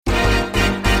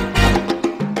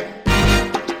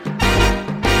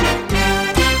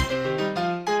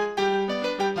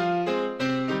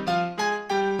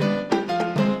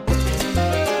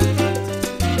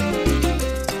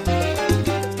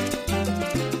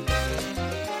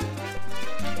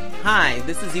Hi,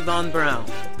 this is Yvonne Brown,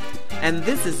 and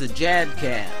this is a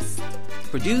JADcast,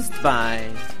 produced by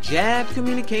JAD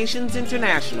Communications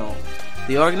International,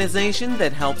 the organization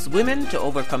that helps women to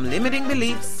overcome limiting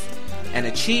beliefs and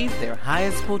achieve their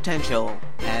highest potential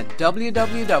at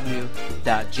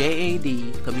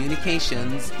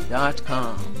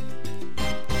www.jadcommunications.com.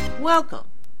 Welcome.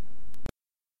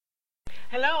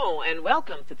 Hello, and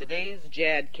welcome to today's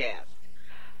JADcast.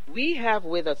 We have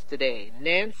with us today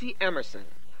Nancy Emerson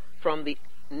from the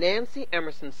Nancy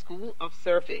Emerson School of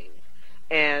Surfing,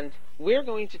 and we're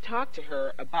going to talk to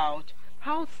her about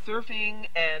how surfing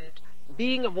and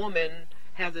being a woman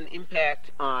has an impact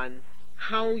on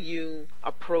how you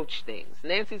approach things.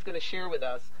 Nancy's going to share with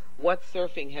us what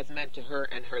surfing has meant to her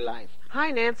and her life.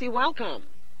 Hi, Nancy. Welcome.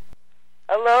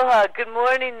 Aloha. Good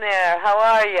morning there. How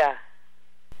are you?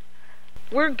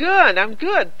 We're good. I'm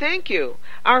good. Thank you.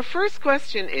 Our first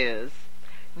question is,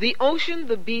 the ocean,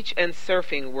 the beach, and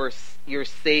surfing were your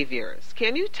saviors.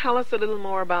 Can you tell us a little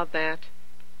more about that?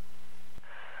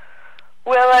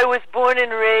 Well, I was born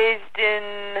and raised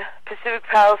in Pacific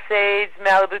Palisades,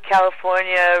 Malibu,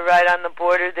 California, right on the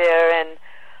border there, and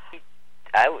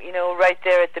right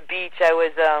there at the beach, I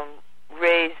was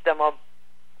raised. I'm a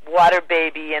water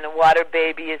baby, and a water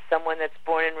baby is someone that's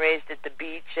born and raised at the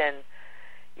beach, and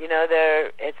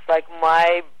it's like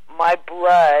my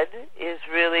blood is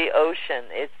really ocean.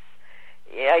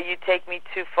 You take me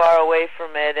too far away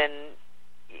from it, and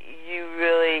you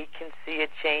really can see a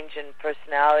change in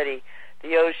personality.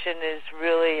 The ocean is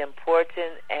really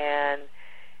important, and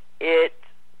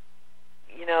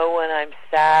when I'm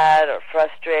sad or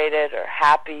frustrated or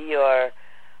happy or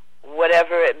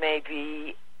whatever it may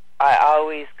be, I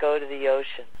always go to the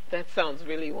ocean. That sounds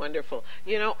really wonderful.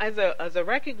 As a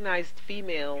recognized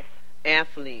female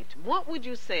athlete, what would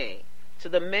you say to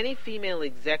the many female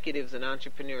executives and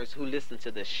entrepreneurs who listen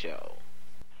to this show?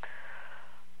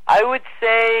 I would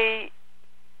say,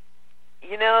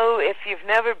 if you've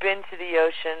never been to the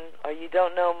ocean or you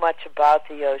don't know much about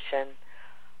the ocean,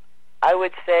 I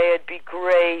would say it'd be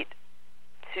great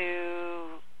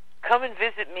to come and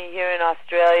visit me here in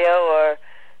Australia or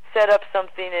set up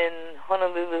something in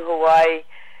Honolulu, Hawaii,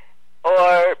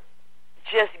 or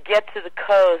just get to the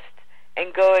coast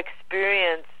and go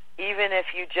experience, even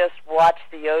if you just watch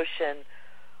the ocean,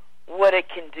 what it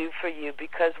can do for you,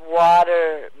 because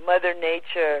water, Mother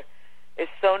Nature, is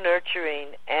so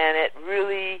nurturing, and it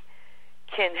really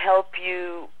can help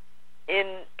you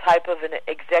in type of an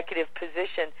executive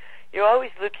position. You're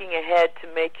always looking ahead to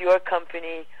make your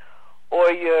company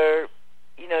or your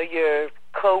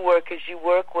co-workers you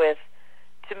work with,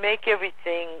 to make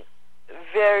everything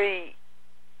very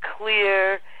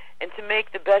clear and to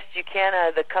make the best you can out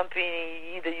of the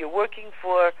company either you're working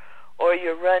for or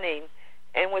you're running.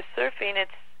 And with surfing,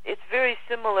 it's very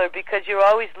similar, because you're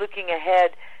always looking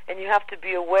ahead and you have to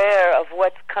be aware of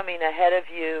what's coming ahead of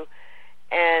you,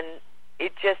 and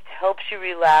it just helps you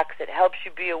relax. It helps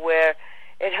you be aware.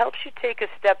 It helps you take a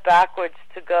step backwards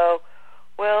to go,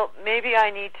 well, maybe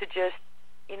I need to just,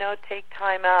 take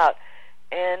time out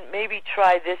and maybe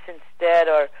try this instead,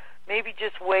 or maybe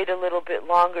just wait a little bit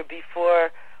longer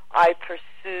before I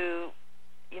pursue,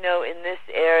 in this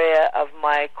area of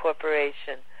my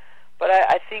corporation. But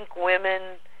I think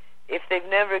women, if they've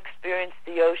never experienced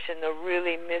the ocean, they're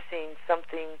really missing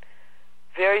something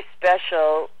very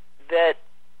special that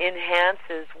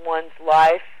enhances one's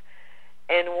life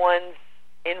and one's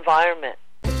environment.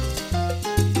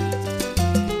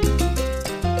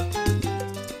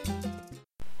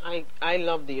 I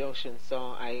love the ocean,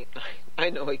 so I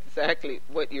know exactly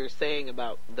what you're saying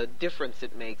about the difference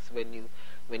it makes when you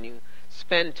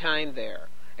spend time there.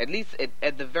 At least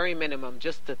at the very minimum,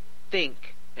 just to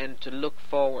think and to look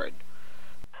forward.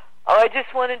 Oh, I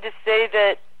just wanted to say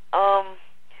that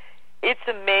it's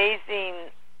amazing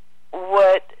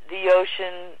what the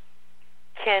ocean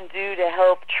can do to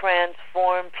help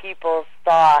transform people's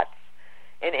thoughts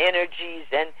and energies,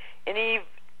 and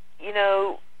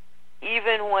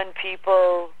even when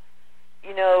people,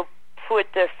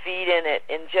 put their feet in it,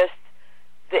 and just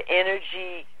the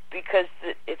energy, because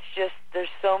it's just, there's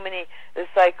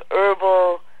like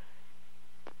herbal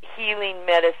healing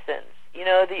medicines.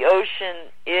 The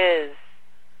ocean is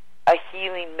a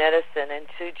healing medicine, and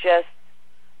to just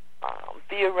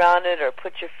be around it or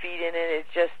put your feet in it,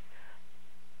 it's just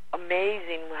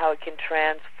amazing how it can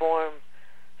transform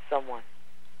someone.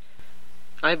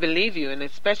 I believe you, and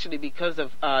especially because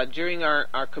of during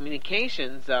our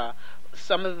communications,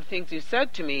 some of the things you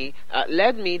said to me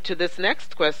led me to this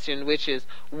next question, which is,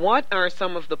 what are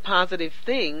some of the positive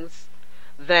things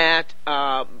that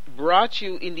brought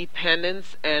you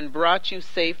independence and brought you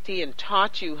safety and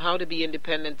taught you how to be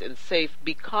independent and safe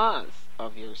because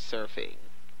of your surfing?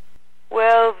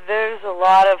 Well, there's a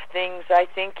lot of things. I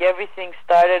think everything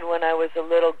started when I was a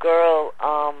little girl.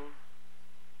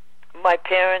 My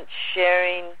parents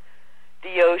sharing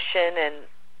the ocean and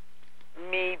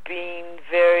me being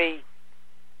very,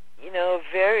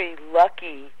 very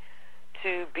lucky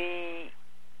to be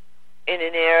in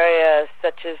an area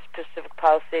such as Pacific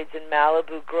Palisades and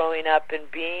Malibu, growing up and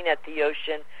being at the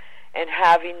ocean and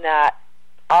having that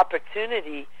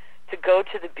opportunity to go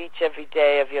to the beach every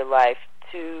day of your life,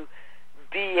 to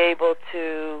be able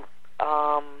to,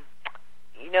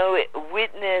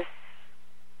 witness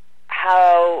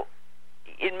how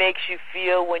it makes you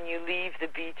feel when you leave the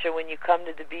beach or when you come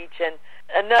to the beach. And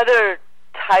another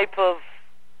type of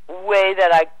way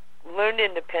that I learned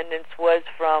independence was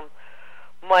from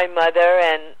my mother,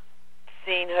 and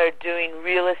seeing her doing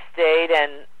real estate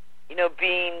and,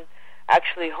 being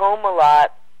actually home a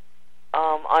lot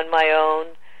on my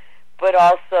own, but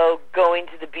also going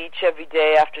to the beach every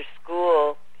day after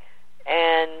school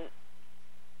and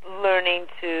learning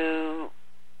to,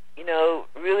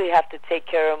 really have to take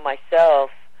care of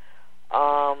myself,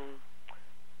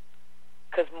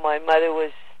 because my mother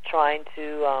was trying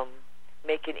to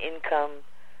make an income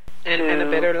and a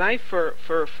better life for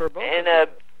both of us.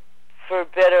 For a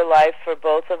better life for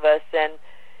both of us. And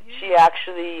she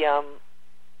actually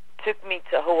took me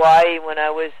to Hawaii when I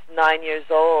was 9 years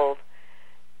old,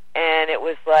 and it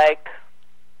was like,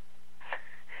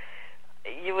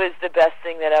 it was the best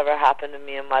thing that ever happened to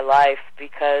me in my life,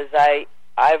 because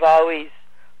I've always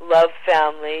loved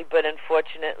family, but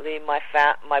unfortunately my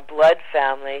blood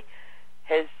family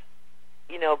has,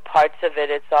 parts of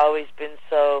it's always been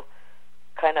so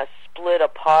kind of split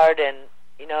apart, and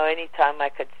anytime I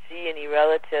could see any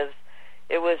relatives,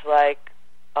 it was like,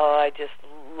 oh, I just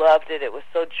loved it. It was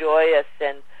so joyous.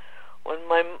 And when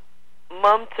my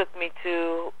mom took me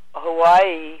to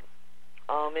Hawaii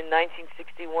in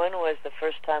 1961 was the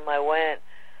first time I went,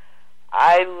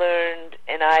 I learned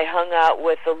and I hung out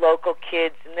with the local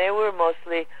kids, and they were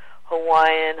mostly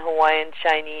Hawaiian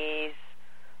Chinese,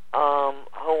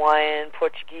 Hawaiian,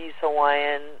 Portuguese,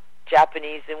 Hawaiian,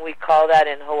 Japanese, and we call that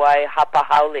in Hawaii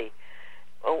hapahauli.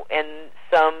 And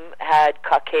some had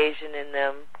Caucasian in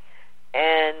them.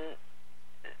 And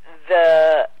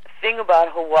the thing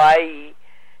about Hawaii,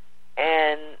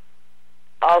 and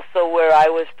also where I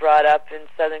was brought up in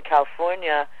Southern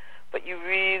California, but you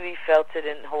really felt it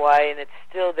in Hawaii, and it's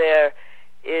still there,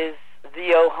 is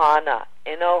the ohana.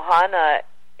 In ohana,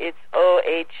 it's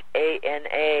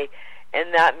O-H-A-N-A,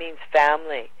 and that means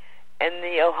family. And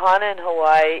the ohana in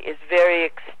Hawaii is very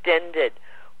extended,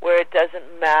 where it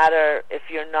doesn't matter if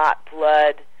you're not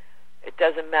blood, it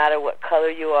doesn't matter what color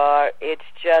you are, it's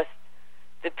just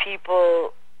the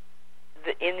people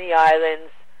in the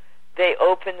islands, they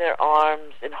open their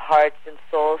arms and hearts and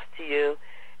souls to you,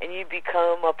 and you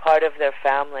become a part of their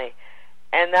family.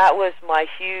 And that was my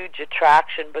huge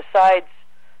attraction. Besides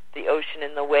the ocean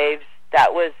and the waves,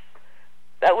 that was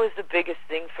the biggest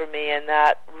thing for me, and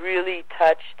that really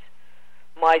touched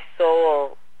my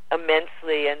soul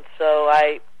immensely. And so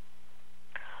I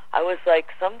was like,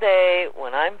 someday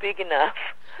when I'm big enough,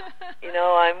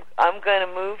 I'm going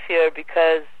to move here,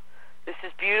 because this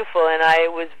is beautiful. And I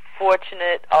was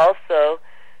fortunate also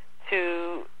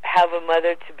to have a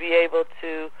mother to be able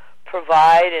to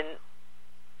provide and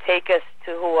take us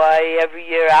to Hawaii every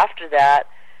year after that.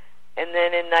 And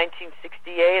then in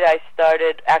 1968 I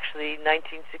started, actually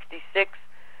 1966,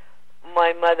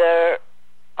 my mother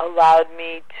allowed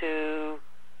me to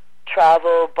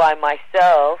travel by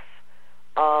myself,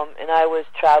 and I was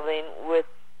traveling with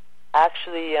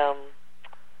actually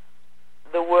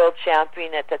the world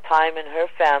champion at the time and her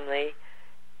family.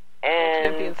 And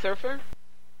champion surfer?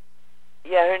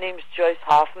 Yeah, her name's Joyce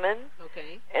Hoffman.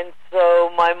 Okay. And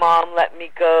so my mom let me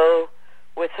go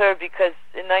with her, because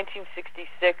in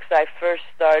 1966 I first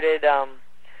started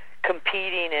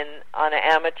competing on an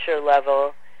amateur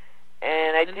level,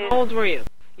 and I did. How old were you?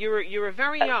 You were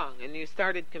very young, and you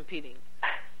started competing.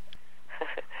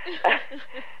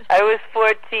 I was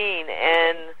 14,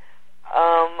 and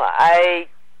I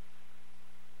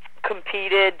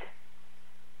competed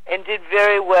and did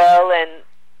very well, and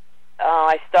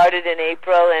I started in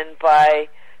April, and by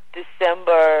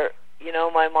December,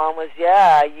 my mom was,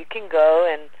 yeah, you can go.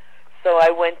 And so I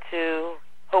went to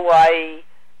Hawaii.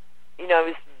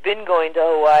 I've been going to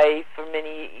Hawaii for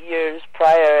many years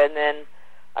prior, and then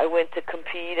I went to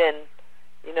compete, and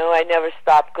I never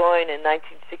stopped going. In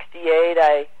 1968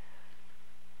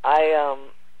 I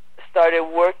started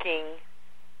working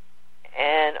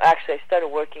And actually, I started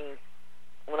working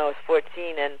when I was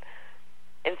 14, and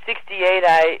in '68,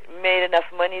 I made enough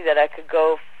money that I could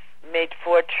made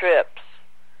 4 trips.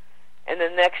 And the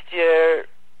next year,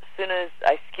 as soon as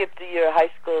I skipped a year of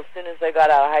high school, as soon as I got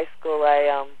out of high school,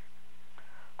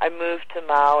 I moved to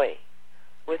Maui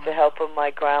with the help of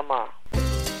my grandma.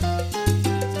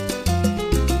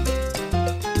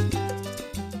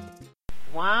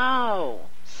 Wow.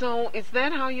 So is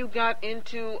that how you got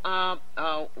into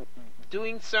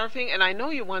doing surfing? And I know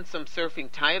you won some surfing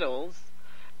titles.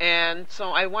 And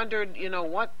so I wondered,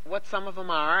 what some of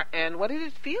them are, and what did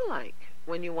it feel like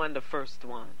when you won the first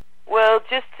one? Well,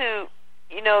 just to,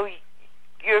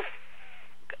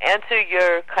 answer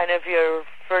your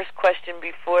first question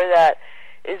before that,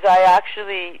 is I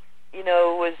actually,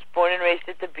 was born and raised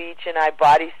at the beach, and I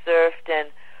body surfed,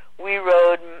 and we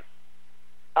rode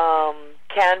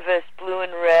canvas blue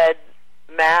and red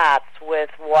mats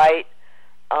with white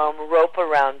rope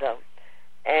around them.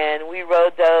 And we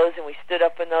rode those, and we stood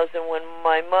up in those. And when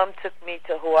my mom took me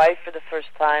to Hawaii for the first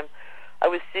time, I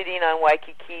was sitting on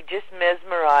Waikiki just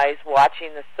mesmerized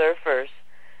watching the surfers.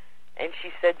 And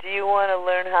she said, "Do you want to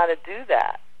learn how to do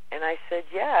that?" And I said,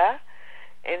 "Yeah."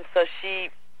 And so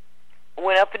she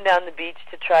went up and down the beach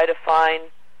to try to find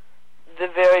the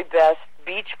very best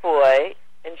beach boy,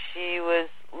 and she was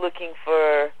looking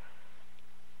for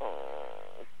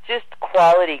just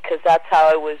quality, because that's how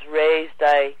I was raised.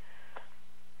 I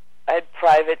had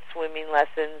private swimming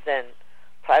lessons and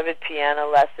private piano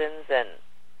lessons, and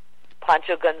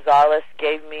Pancho Gonzalez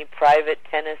gave me private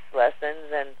tennis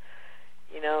lessons, and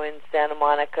in Santa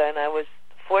Monica, and I was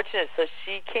fortunate. So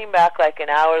she came back like an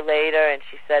hour later, and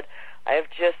she said, "I have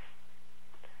just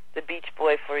the beach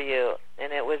boy for you,"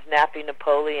 and it was Nappy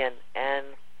Napoleon,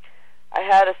 and I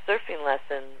had a surfing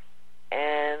lesson,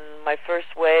 and my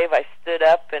first wave, I stood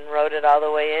up and rode it all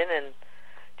the way in, and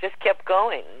just kept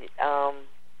going.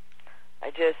 I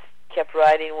just kept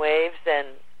riding waves, and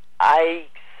I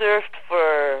surfed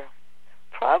for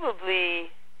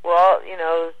probably,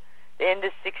 the end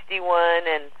of '61,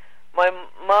 and my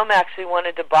mom actually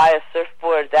wanted to buy a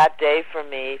surfboard that day for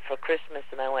me for Christmas,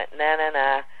 and I went,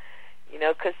 nah,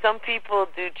 because some people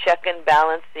do check and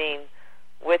balancing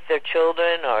with their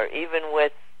children or even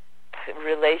with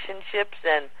relationships,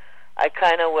 and I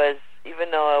kind of was,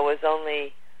 even though I was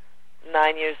only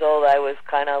 9 years old, I was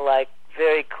kind of like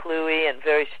very cluey and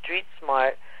very street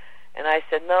smart, and I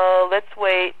said, "No, let's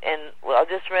wait, and I'll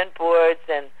just rent boards,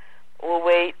 and we'll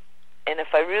wait, and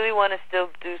if I really want to still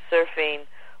do surfing,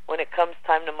 when it comes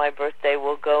time to my birthday,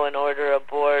 we'll go and order a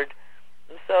board."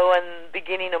 And so in the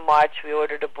beginning of March, we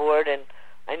ordered a board, and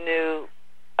I knew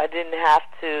I didn't have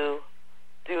to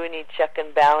do any check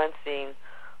and balancing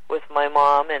with my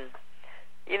mom, and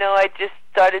I just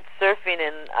started surfing,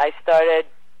 and I started,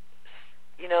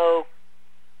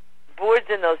 boards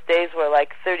in those days were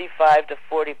like 35 to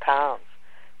 40 pounds.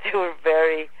 They were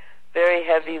very, very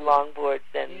heavy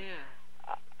longboards, and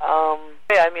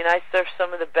I surfed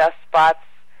some of the best spots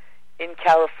in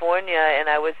California, and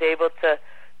I was able to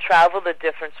travel to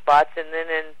different spots. And then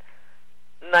in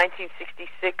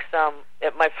 1966,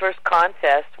 at my first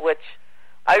contest, which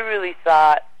I really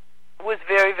thought was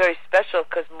very, very special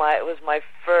because it was my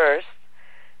first,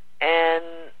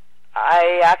 and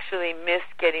I actually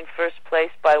missed getting first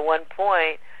place by 1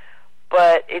 point,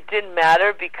 but it didn't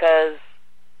matter because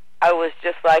I was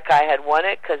just like I had won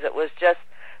it, because it was just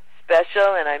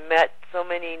special, and I met so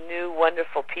many new,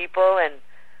 wonderful people, and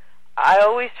I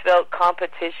always felt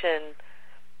competition.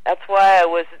 That's why I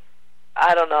was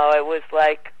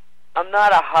like, I'm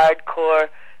not a hardcore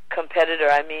competitor.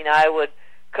 I would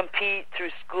compete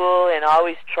through school and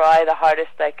always try the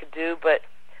hardest I could do, but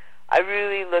I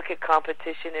really look at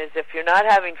competition as if you're not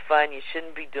having fun, you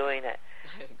shouldn't be doing it.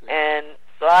 And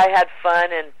so I had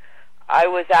fun, and I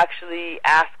was actually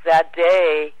asked that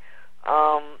day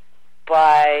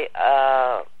by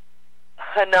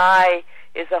Hanai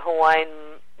is a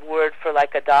Hawaiian word for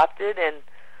like adopted, and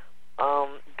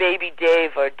baby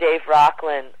Dave, or Dave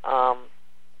Rockland,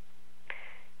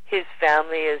 his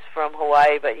family is from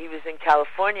Hawaii, but he was in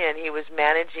California, and he was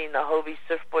managing the Hobie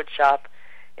surfboard shop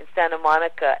in Santa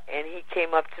Monica, and he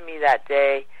came up to me that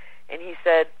day, and he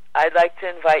said, "I'd like to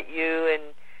invite you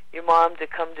and your mom to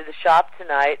come to the shop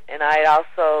tonight." And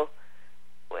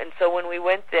so when we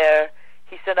went there,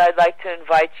 he said, "I'd like to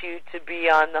invite you to be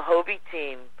on the Hobie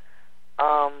team,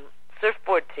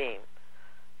 surfboard team."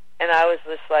 And I was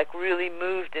just like really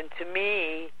moved, and to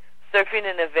me, surfing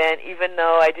an event, even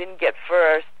though I didn't get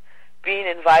first, being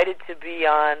invited to be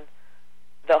on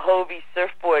the Hobie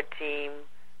surfboard team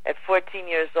at 14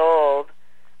 years old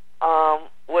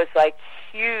was like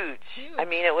huge.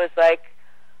 It was like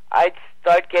I'd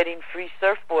start getting free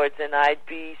surfboards, and I'd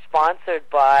be sponsored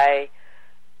by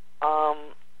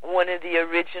one of the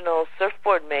original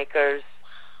surfboard makers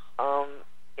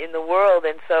in the world.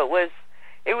 And so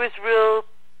it was real,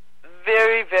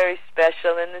 very, very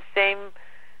special. And the same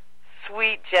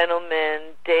sweet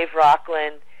gentleman, Dave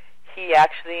Rockland, he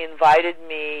actually invited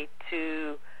me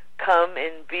to come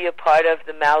and be a part of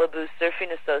the Malibu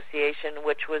Surfing Association,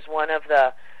 which was one of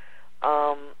the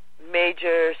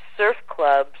major surf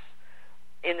clubs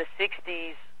in the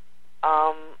 60s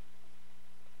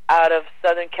out of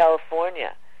Southern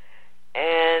California.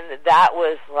 And that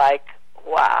was like,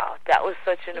 wow, that was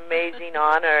such an amazing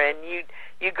honor. And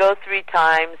you go 3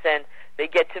 times, and they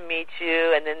get to meet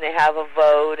you, and then they have a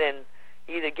vote, and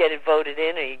you either get it voted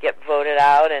in or you get voted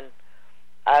out. And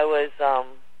I was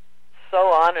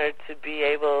so honored to be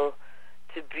able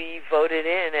to be voted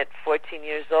in at 14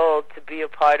 years old to be a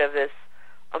part of this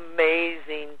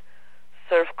amazing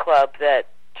surf club that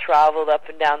traveled up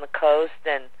and down the coast.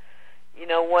 And, you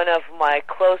know, one of my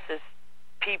closest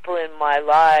people in my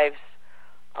lives,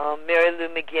 Mary Lou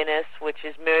McGinnis, which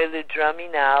is Mary Lou Drummy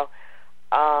now,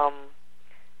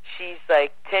 she's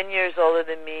like 10 years older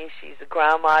than me. She's a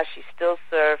grandma. She still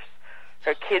surfs.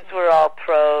 Her kids were all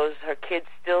pros. Her kids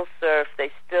still surf.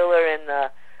 They still are in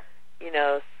the, you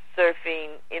know,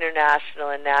 surfing international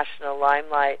and national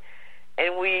limelight.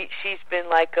 And she's been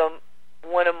like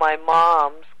one of my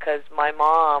moms, because my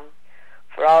mom,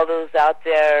 for all those out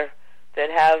there that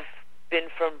have been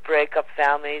from breakup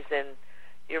families and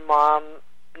your mom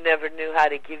never knew how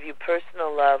to give you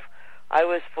personal love, I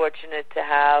was fortunate to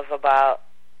have about,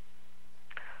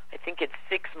 I think it's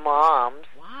 6 moms.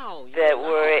 Wow, that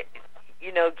were,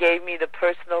 you know, gave me the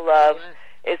personal love,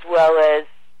 yes, as well as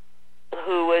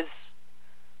who was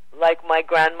like my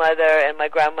grandmother and my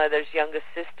grandmother's youngest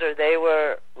sister. They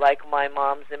were like my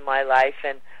moms in my life,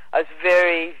 and I was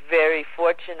very, very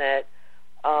fortunate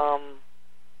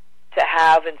to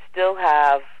have and still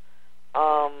have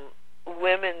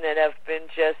women that have been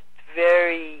just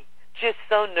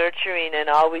so nurturing and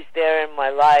always there in my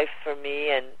life for me,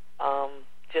 and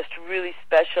just really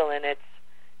special. And it's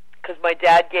because my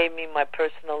dad gave me my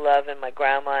personal love, and my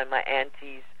grandma and my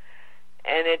aunties,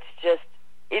 and it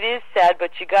is sad,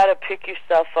 but you got to pick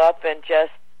yourself up and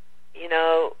just, you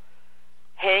know,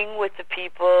 hang with the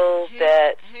people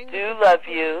that do love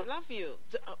you. Love you.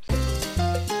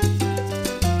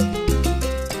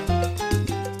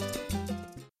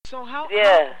 So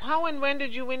how and when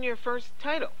did you win your first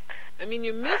title? I mean,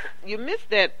 you missed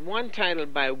that one title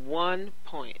by 1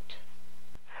 point.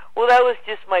 Well, that was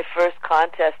just my first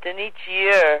contest, and each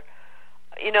year,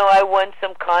 you know, I won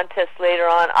some contests later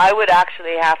on. I would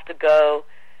actually have to go.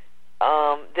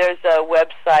 There's a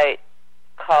website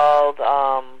called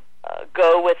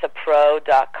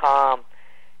gowithapro.com,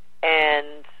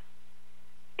 and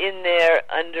in there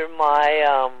under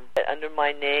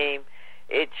my name,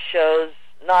 it shows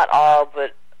not all,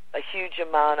 but a huge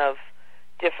amount of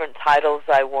different titles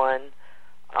I won.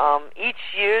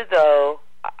 Each year, though,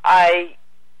 I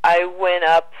went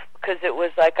up, because it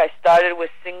was like I started with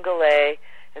single A,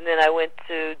 and then I went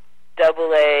to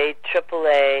double A, triple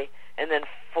A, and then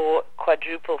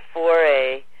quadruple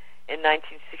 4A in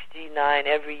 1969.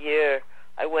 Every year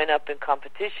I went up in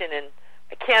competition, and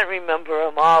I can't remember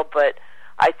them all, but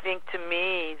I think to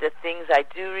me the things I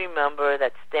do remember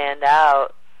that stand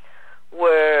out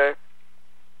were,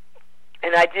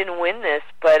 and I didn't win this,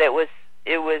 but it was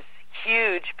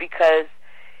huge because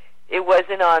it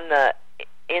wasn't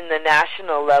in the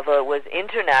national level, it was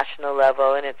international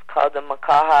level, and it's called the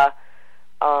Makaha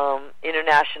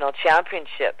International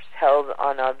Championships, held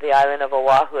on the island of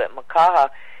Oahu at Makaha,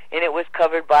 and it was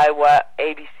covered by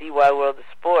ABC Wide World of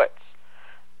Sports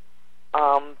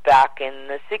back in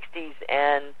the 60s,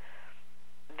 and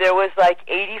there was like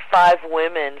 85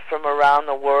 women from around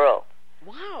the world.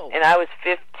 Wow. And I was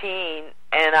 15,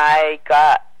 and I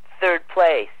got 3rd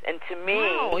place. And to me...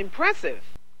 Wow, impressive.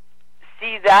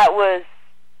 See, that was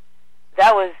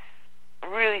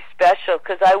really special,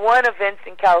 because I won events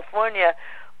in California,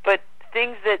 but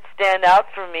things that stand out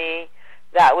for me,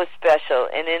 that was special.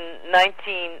 And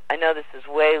I know this is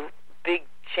way big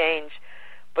change,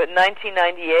 but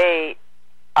 1998,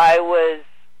 I was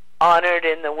honored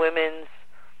in the Women's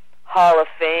Hall of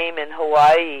Fame in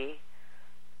Hawaii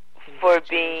for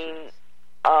being,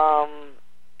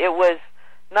 it was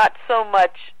not so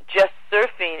much just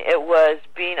surfing, it was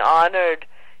being honored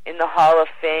in the Hall of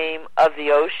Fame of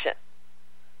the ocean,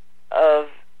 of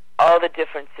all the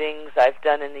different things I've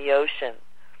done in the ocean.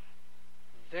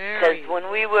 Because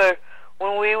when we were,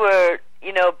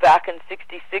 you know, back in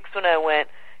 '66 when I went,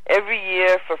 every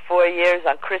year for 4 years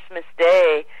on Christmas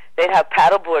Day, they'd have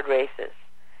paddleboard races.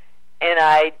 And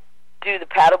I do the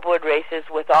paddleboard races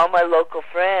with all my local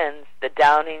friends, the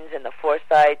Downings and the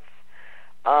Forsyths,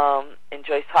 and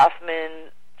Joyce Hoffman.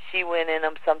 She went in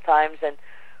them sometimes, and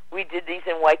we did these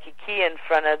in Waikiki in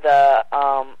front of the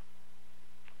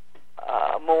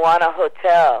Moana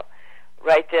Hotel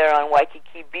right there on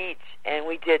Waikiki Beach, and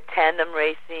we did tandem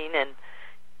racing, and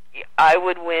I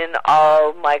would win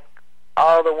all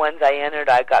the ones I entered.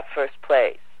 I got first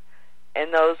place,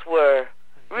 and those were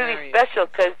really special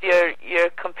because you're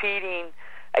competing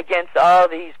against all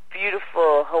these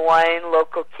beautiful Hawaiian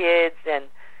local kids, and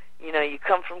you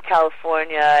come from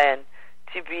California, and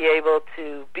to be able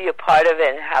to be a part of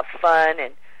it and have fun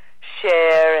and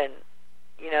share and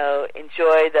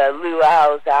enjoy the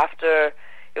luau's after.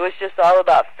 It was just all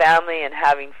about family and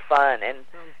having fun, and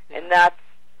that's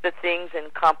the things in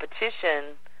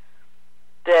competition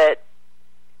that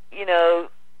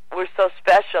were so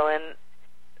special. And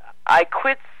I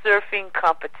quit surfing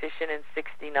competition in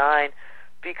 '69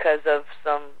 because of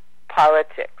some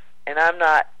politics, and I'm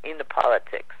not into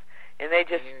politics. And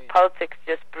politics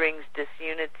just brings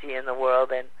disunity in the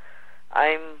world, and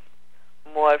I'm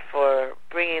more for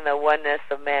bringing the oneness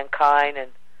of mankind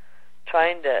and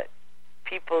trying to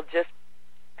people just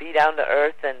be down to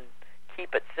earth and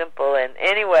keep it simple. And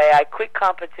anyway, I quit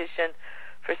competition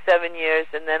for 7 years,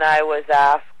 and then I was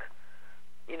asked,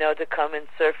 to come and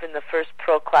surf in the first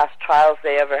pro class trials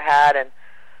they ever had, and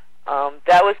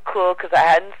that was cool because I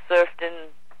hadn't surfed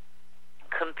and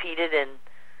competed in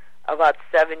about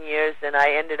 7 years, and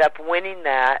I ended up winning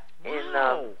that in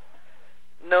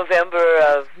November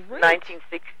of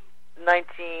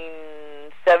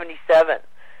 1977.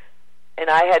 And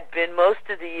I had been most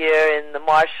of the year in the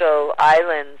Marshall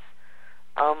Islands.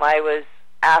 I was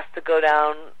asked to go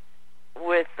down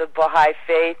with the Baha'i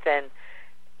Faith and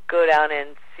go down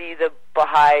and see the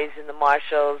Baha'is in the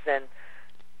Marshalls, and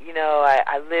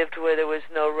I lived where there was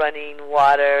no running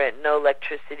water and no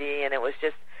electricity, and it was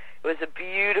a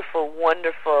beautiful,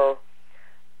 wonderful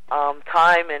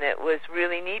time, and it was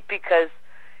really neat because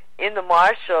in the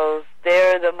Marshalls,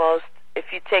 they're the most,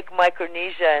 if you take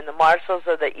Micronesia, and the Marshalls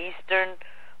are the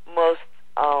easternmost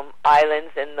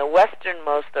islands, and the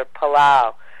westernmost are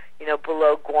Palau,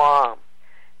 below Guam.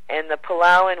 And the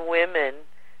Palauan women,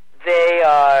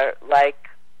 they're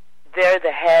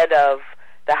the head of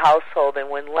the household, and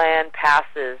when land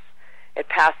passes, it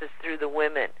passes through the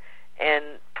women.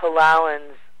 And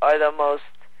Palauans are the most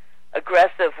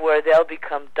aggressive, where they'll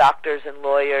become doctors and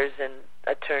lawyers and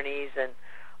attorneys, and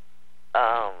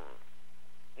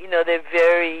they're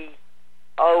very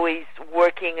always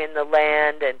working in the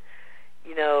land and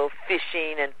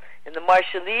fishing, and the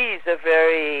Marshallese are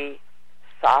very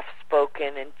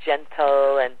soft-spoken and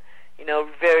gentle and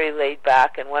very laid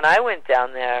back. And when I went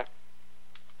down there,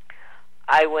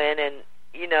 I went and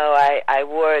I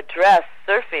wore a dress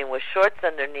surfing with shorts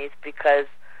underneath because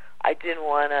I didn't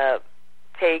want to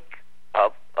take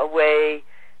away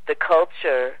the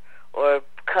culture or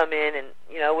come in and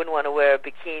I wouldn't want to wear a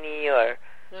bikini or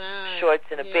shorts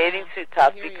and a bathing suit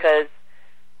top because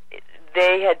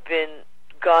they had been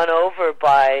gone over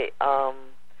by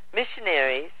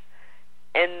missionaries,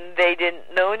 and they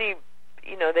didn't know any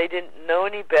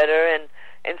better,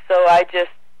 and so I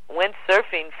just went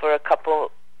surfing for a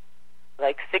couple,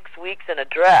 6 weeks in a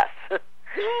dress. And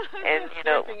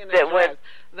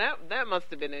that must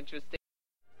have been interesting.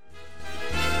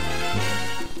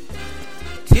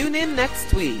 Tune in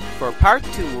next week for part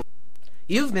 2.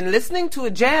 You've been listening to a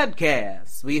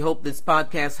Jadcast. We hope this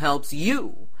podcast helps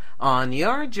you on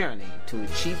your journey to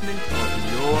achievement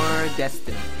of your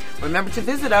destiny. Remember to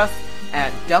visit us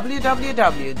at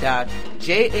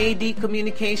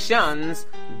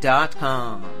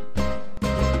www.jadcommunications.com.